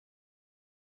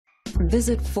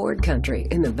Visit Ford Country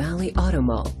in the Valley Auto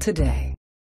Mall today.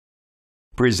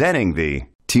 Presenting the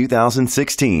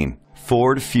 2016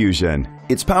 Ford Fusion.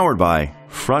 It's powered by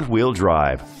front-wheel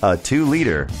drive, a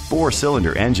 2-liter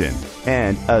 4-cylinder engine,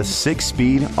 and a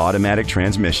 6-speed automatic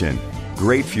transmission.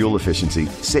 Great fuel efficiency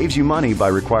saves you money by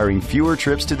requiring fewer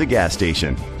trips to the gas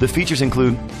station. The features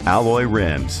include alloy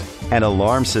rims, an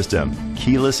alarm system,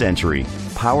 keyless entry,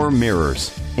 power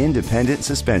mirrors, independent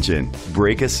suspension,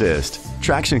 brake assist,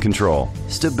 traction control,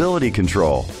 stability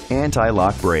control,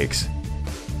 anti-lock brakes.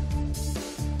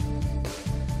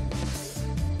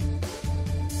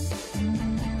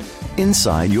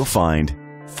 Inside you'll find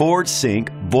Ford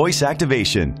Sync voice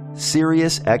activation,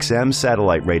 Sirius XM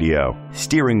satellite radio,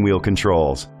 steering wheel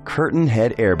controls, curtain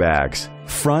head airbags,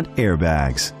 front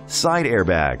airbags, side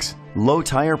airbags, low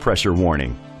tire pressure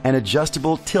warning, an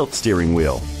adjustable tilt steering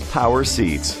wheel, power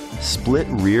seats, split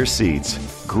rear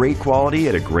seats. Great quality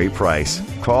at a great price.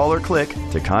 Call or click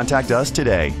to contact us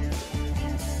today.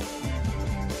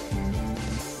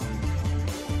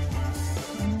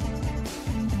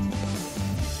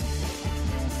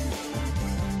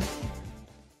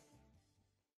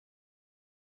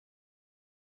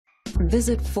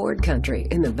 Visit Ford Country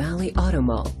in the Valley Auto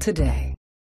Mall today.